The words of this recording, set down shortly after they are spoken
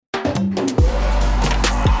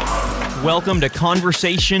Welcome to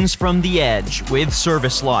Conversations from the Edge with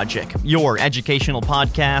Service Logic, your educational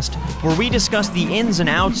podcast where we discuss the ins and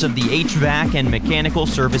outs of the HVAC and mechanical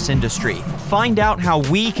service industry. Find out how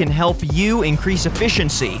we can help you increase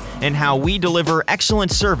efficiency and how we deliver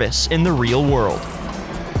excellent service in the real world.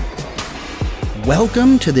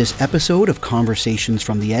 Welcome to this episode of Conversations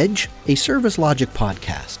from the Edge, a Service Logic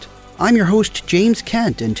podcast. I'm your host, James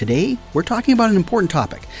Kent, and today we're talking about an important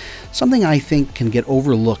topic, something I think can get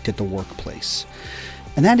overlooked at the workplace,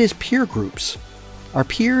 and that is peer groups. Our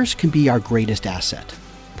peers can be our greatest asset.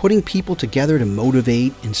 Putting people together to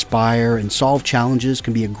motivate, inspire, and solve challenges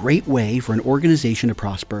can be a great way for an organization to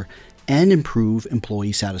prosper and improve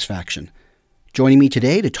employee satisfaction. Joining me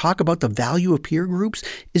today to talk about the value of peer groups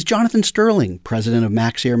is Jonathan Sterling, president of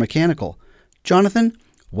Maxair Mechanical. Jonathan,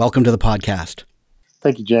 welcome to the podcast.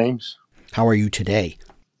 Thank you, James. How are you today?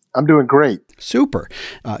 I'm doing great. Super.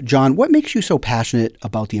 John, what makes you so passionate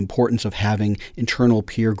about the importance of having internal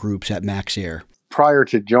peer groups at Maxair? Prior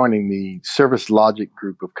to joining the Service Logic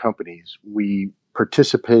group of companies, we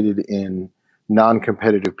participated in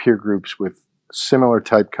non-competitive peer groups with similar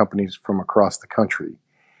type companies from across the country.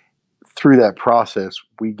 Through that process,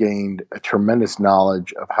 we gained a tremendous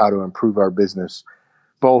knowledge of how to improve our business,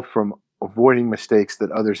 both from avoiding mistakes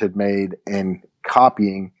that others had made and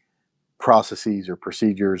copying processes or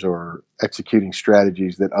procedures or executing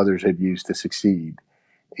strategies that others had used to succeed.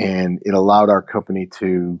 And it allowed our company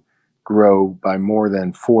to grow by more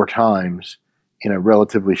than 4 times in a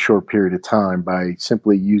relatively short period of time by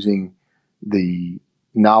simply using the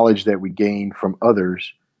knowledge that we gained from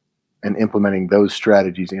others and implementing those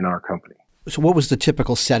strategies in our company. So what was the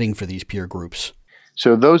typical setting for these peer groups?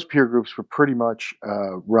 So those peer groups were pretty much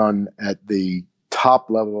run at the top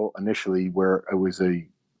level initially, where it was a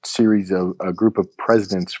series of a group of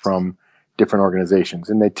presidents from different organizations.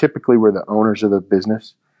 And they typically were the owners of the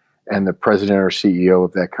business and the president or CEO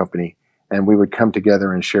of that company. And we would come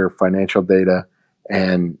together and share financial data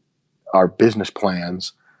and our business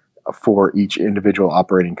plans for each individual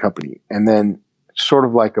operating company. And then, sort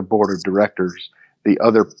of like a board of directors, the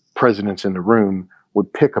other presidents in the room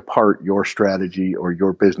would pick apart your strategy or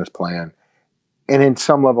your business plan and in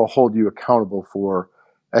some level hold you accountable for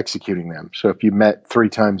executing them. So if you met 3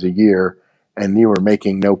 times a year and you were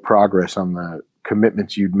making no progress on the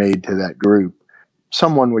commitments you'd made to that group,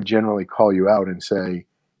 someone would generally call you out and say,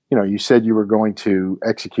 you know, you said you were going to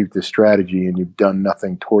execute this strategy and you've done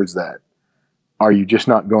nothing towards that. Are you just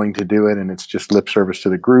not going to do it and it's just lip service to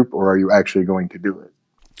the group, or are you actually going to do it?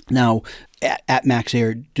 Now, at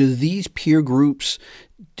Maxair, do these peer groups,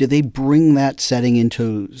 do they bring that setting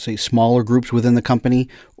into, say, smaller groups within the company,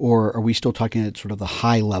 or are we still talking at sort of the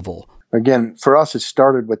high level? Again, for us, it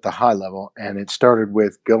started with the high level, and it started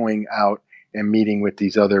with going out and meeting with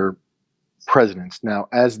these other presidents. Now,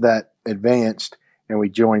 as that advanced and we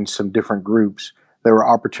joined some different groups, there were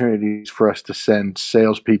opportunities for us to send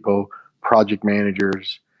salespeople, project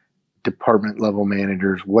managers, department level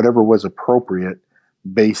managers, whatever was appropriate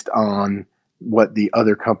based on what the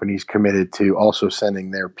other companies committed to also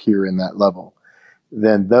sending their peer in that level.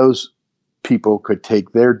 Then those people could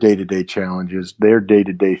take their day-to-day challenges, their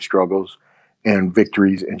day-to-day struggles and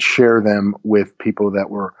victories, and share them with people that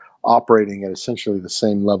were operating at essentially the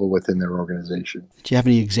same level within their organization. Do you have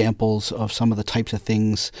any examples of some of the types of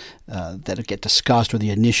things that get discussed, or the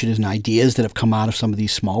initiatives and ideas that have come out of some of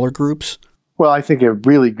these smaller groups? Well, I think a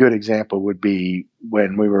really good example would be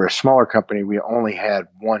when we were a smaller company, we only had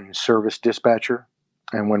one service dispatcher.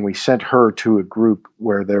 And when we sent her to a group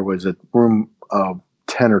where there was a room of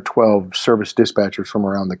 10 or 12 service dispatchers from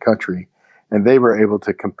around the country, and they were able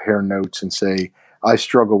to compare notes and say, I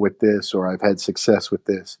struggle with this, or I've had success with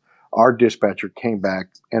this. Our dispatcher came back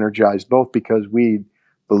energized, both because we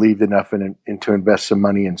believed enough in to invest some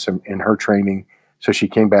money in her training. So she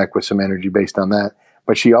came back with some energy based on that.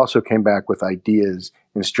 But she also came back with ideas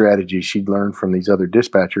and strategies she'd learned from these other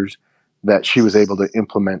dispatchers that she was able to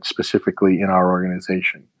implement specifically in our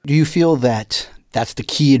organization. Do you feel that that's the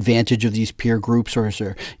key advantage of these peer groups, or is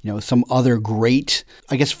there, some other great,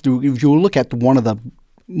 I guess if you look at one of the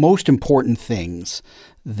most important things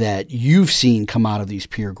that you've seen come out of these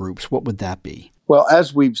peer groups, what would that be? Well,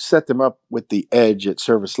 as we've set them up with the Edge at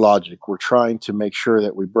Service Logic, we're trying to make sure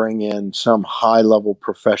that we bring in some high-level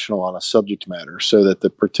professional on a subject matter so that the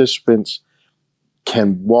participants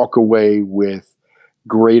can walk away with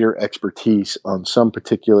greater expertise on some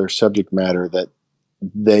particular subject matter that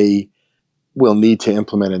they will need to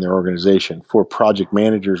implement in their organization. For project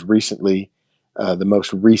managers recently, the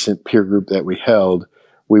most recent peer group that we held,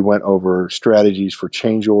 we went over strategies for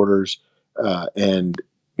change orders and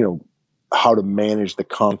how to manage the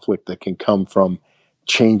conflict that can come from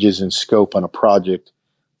changes in scope on a project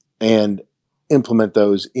and implement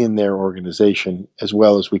those in their organization, as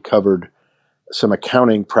well as we covered some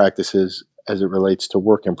accounting practices as it relates to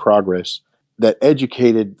work in progress that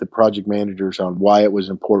educated the project managers on why it was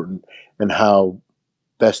important and how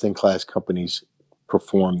best-in-class companies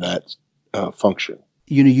perform that function.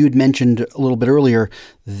 You'd mentioned a little bit earlier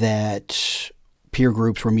that peer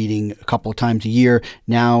groups were meeting a couple of times a year.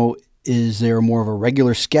 Now, is there more of a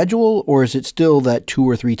regular schedule, or is it still that 2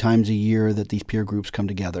 or 3 times a year that these peer groups come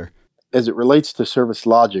together? As it relates to Service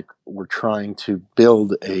Logic, we're trying to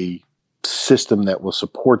build a system that will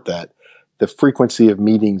support that. The frequency of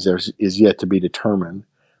meetings is yet to be determined.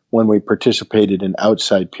 When we participated in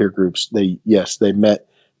outside peer groups, they met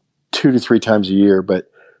 2 to 3 times a year, but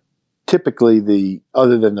typically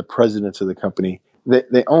other than the presidents of the company,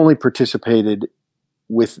 they only participated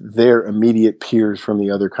with their immediate peers from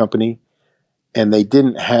the other company, and they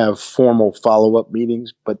didn't have formal follow-up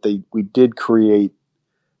meetings, but we did create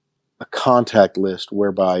a contact list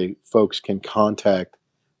whereby folks can contact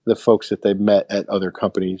the folks that they met at other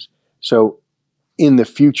companies. So in the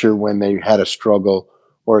future, when they had a struggle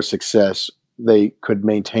or a success, they could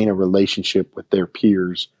maintain a relationship with their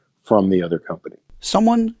peers from the other company.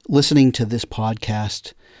 Someone listening to this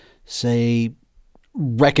podcast, say,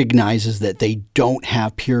 recognizes that they don't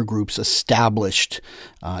have peer groups established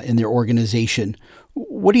in their organization.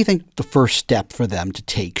 What do you think the first step for them to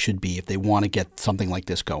take should be if they want to get something like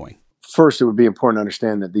this going? First, it would be important to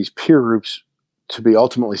understand that these peer groups, to be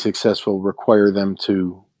ultimately successful, require them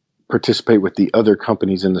to participate with the other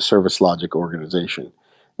companies in the Service Logic organization.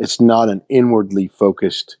 It's not an inwardly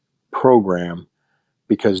focused program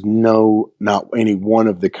because not any one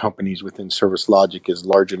of the companies within Service Logic is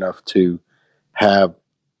large enough to have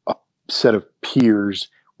a set of peers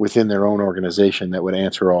within their own organization that would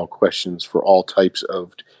answer all questions for all types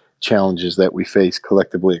of challenges that we face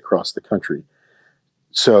collectively across the country.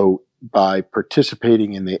 So by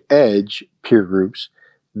participating in the EDGE peer groups,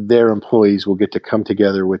 their employees will get to come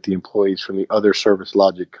together with the employees from the other Service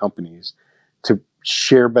Logic companies to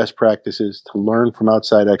share best practices, to learn from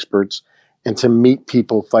outside experts, and to meet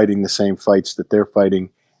people fighting the same fights that they're fighting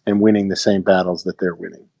and winning the same battles that they're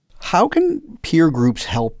winning. How can peer groups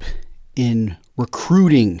help in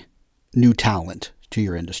recruiting new talent to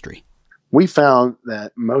your industry? We found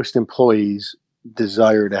that most employees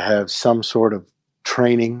desire to have some sort of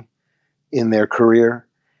training in their career,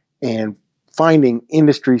 and finding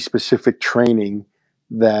industry-specific training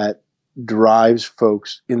that drives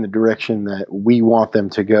folks in the direction that we want them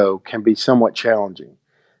to go can be somewhat challenging.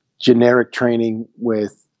 Generic training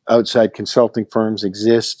with outside consulting firms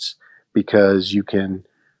exists because you can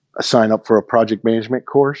sign up for a project management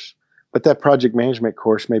course, but that project management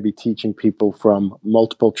course may be teaching people from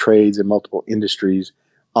multiple trades and multiple industries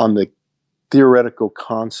on the theoretical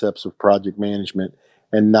concepts of project management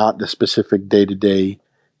and not the specific day-to-day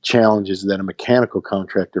challenges that a mechanical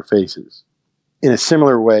contractor faces. In a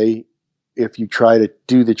similar way, if you try to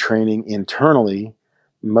do the training internally,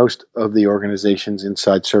 most of the organizations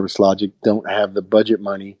inside Service Logic don't have the budget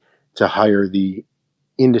money to hire the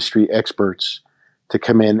industry experts to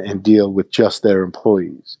come in and deal with just their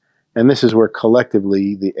employees. And this is where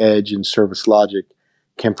collectively the EDGE and Service Logic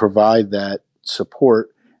can provide that support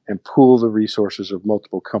and pool the resources of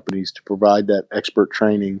multiple companies to provide that expert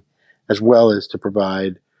training, as well as to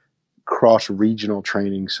provide cross-regional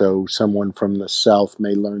training. So someone from the South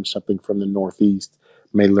may learn something from the Northeast,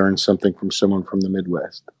 may learn something from someone from the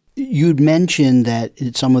Midwest. You'd mentioned that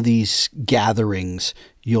at some of these gatherings,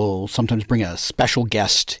 you'll sometimes bring a special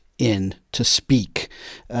guest in to speak.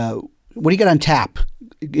 What do you got on tap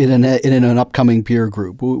in an upcoming peer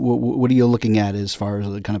group? What are you looking at as far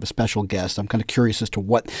as a kind of a special guest? I'm kind of curious as to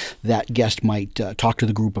what that guest might talk to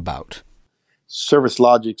the group about. Service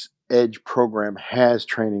Logic's EDGE program has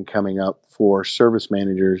training coming up for service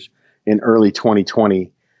managers in early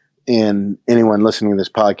 2020. And anyone listening to this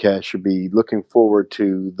podcast should be looking forward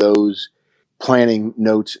to those planning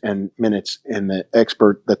notes and minutes, and the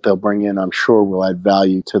expert that they'll bring in, I'm sure, will add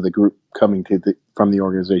value to the group coming from the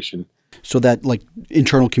organization. So that like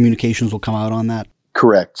internal communications will come out on that?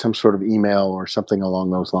 Correct. Some sort of email or something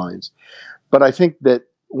along those lines. But I think that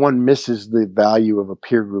one misses the value of a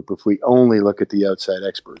peer group if we only look at the outside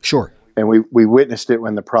experts. Sure. And we witnessed it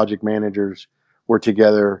when the project managers were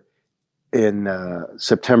together in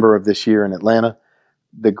September of this year in Atlanta.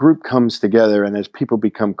 The group comes together, and as people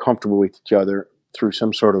become comfortable with each other through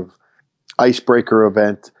some sort of icebreaker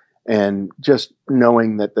event, and just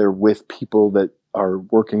knowing that they're with people that are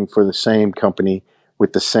working for the same company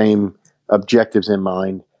with the same objectives in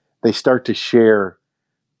mind, they start to share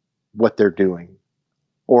what they're doing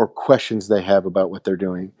or questions they have about what they're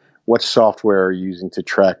doing. What software are you using to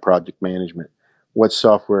track project management? What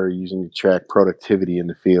software are you using to track productivity in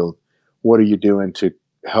the field? What are you doing to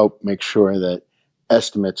help make sure that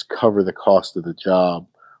estimates cover the cost of the job?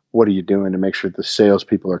 What are you doing to make sure the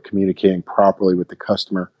salespeople are communicating properly with the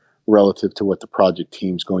customer relative to what the project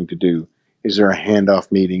team's going to do? Is there a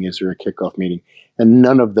handoff meeting? Is there a kickoff meeting? And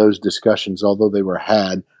none of those discussions, although they were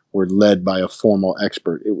had, were led by a formal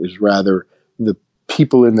expert. It was rather the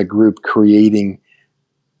people in the group creating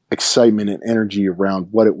excitement and energy around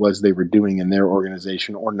what it was they were doing in their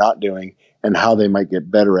organization or not doing, and how they might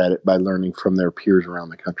get better at it by learning from their peers around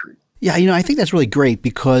the country. Yeah, I think that's really great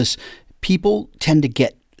because people tend to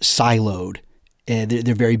get siloed.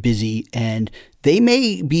 They're very busy, and they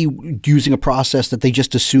may be using a process that they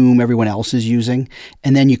just assume everyone else is using.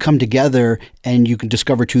 And then you come together and you can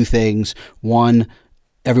discover two things. One,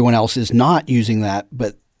 everyone else is not using that,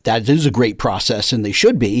 but that is a great process and they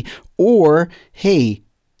should be. Or, hey,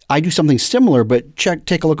 I do something similar, but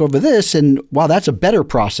take a look over this, and wow, that's a better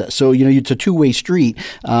process. So, it's a two-way street,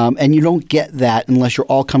 and you don't get that unless you're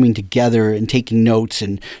all coming together and taking notes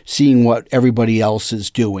and seeing what everybody else is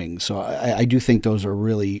doing. So I do think those are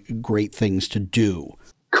really great things to do.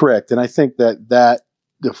 Correct. And I think that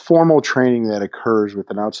the formal training that occurs with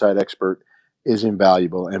an outside expert is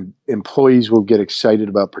invaluable, and employees will get excited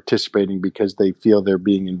about participating because they feel they're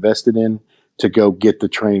being invested in to go get the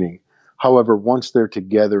training. However, once they're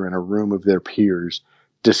together in a room of their peers,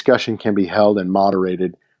 discussion can be held and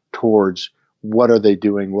moderated towards what are they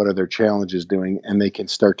doing, what are their challenges doing, and they can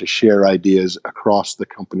start to share ideas across the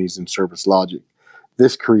companies in ServiceLogic.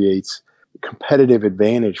 This creates a competitive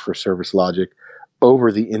advantage for ServiceLogic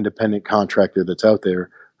over the independent contractor that's out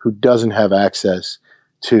there who doesn't have access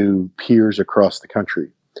to peers across the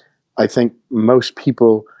country. I think most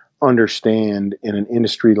people understand in an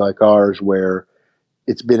industry like ours where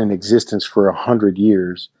it's been in existence for 100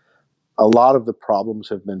 years, a lot of the problems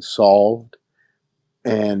have been solved,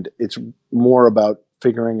 and it's more about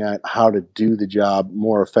figuring out how to do the job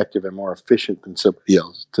more effective and more efficient than somebody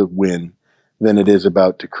else to win than it is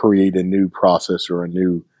about to create a new process or a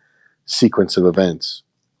new sequence of events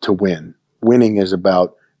to win. Winning is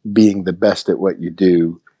about being the best at what you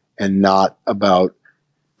do and not about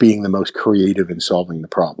being the most creative in solving the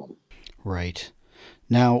problem. Right.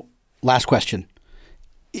 Now, last question.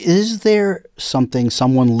 Is there something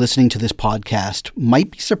someone listening to this podcast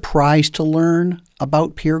might be surprised to learn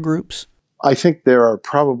about peer groups? I think there are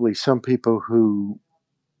probably some people who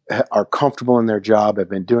are comfortable in their job, have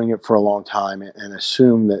been doing it for a long time, and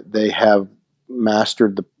assume that they have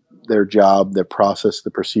mastered their job, their process, the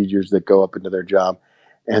procedures that go up into their job,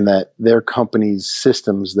 and that their company's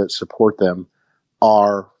systems that support them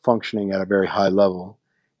are functioning at a very high level.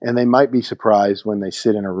 And they might be surprised when they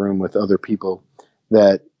sit in a room with other people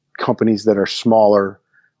that companies that are smaller,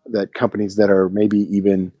 that companies that are maybe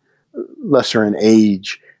even lesser in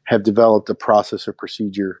age have developed a process or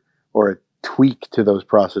procedure or a tweak to those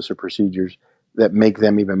process or procedures that make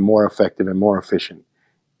them even more effective and more efficient.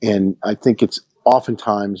 And I think it's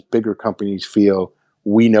oftentimes bigger companies feel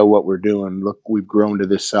we know what we're doing. Look, we've grown to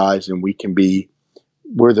this size and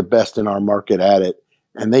we're the best in our market at it.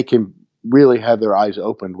 And they can really have their eyes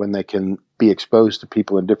opened when they can be exposed to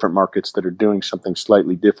people in different markets that are doing something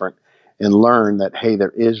slightly different and learn that, hey,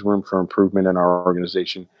 there is room for improvement in our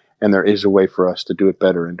organization and there is a way for us to do it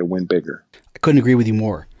better and to win bigger. I couldn't agree with you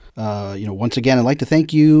more. Once again, I'd like to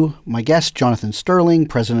thank you, my guest, Jonathan Sterling,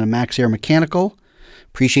 president of Maxair Mechanical.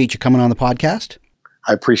 Appreciate you coming on the podcast.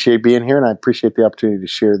 I appreciate being here, and I appreciate the opportunity to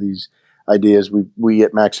share these ideas. We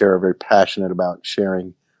at Maxair are very passionate about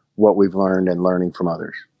sharing what we've learned and learning from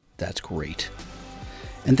others. That's great.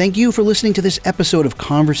 And thank you for listening to this episode of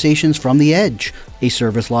Conversations from the Edge, a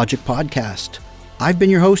ServiceLogic podcast. I've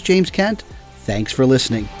been your host, James Kent. Thanks for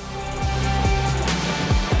listening.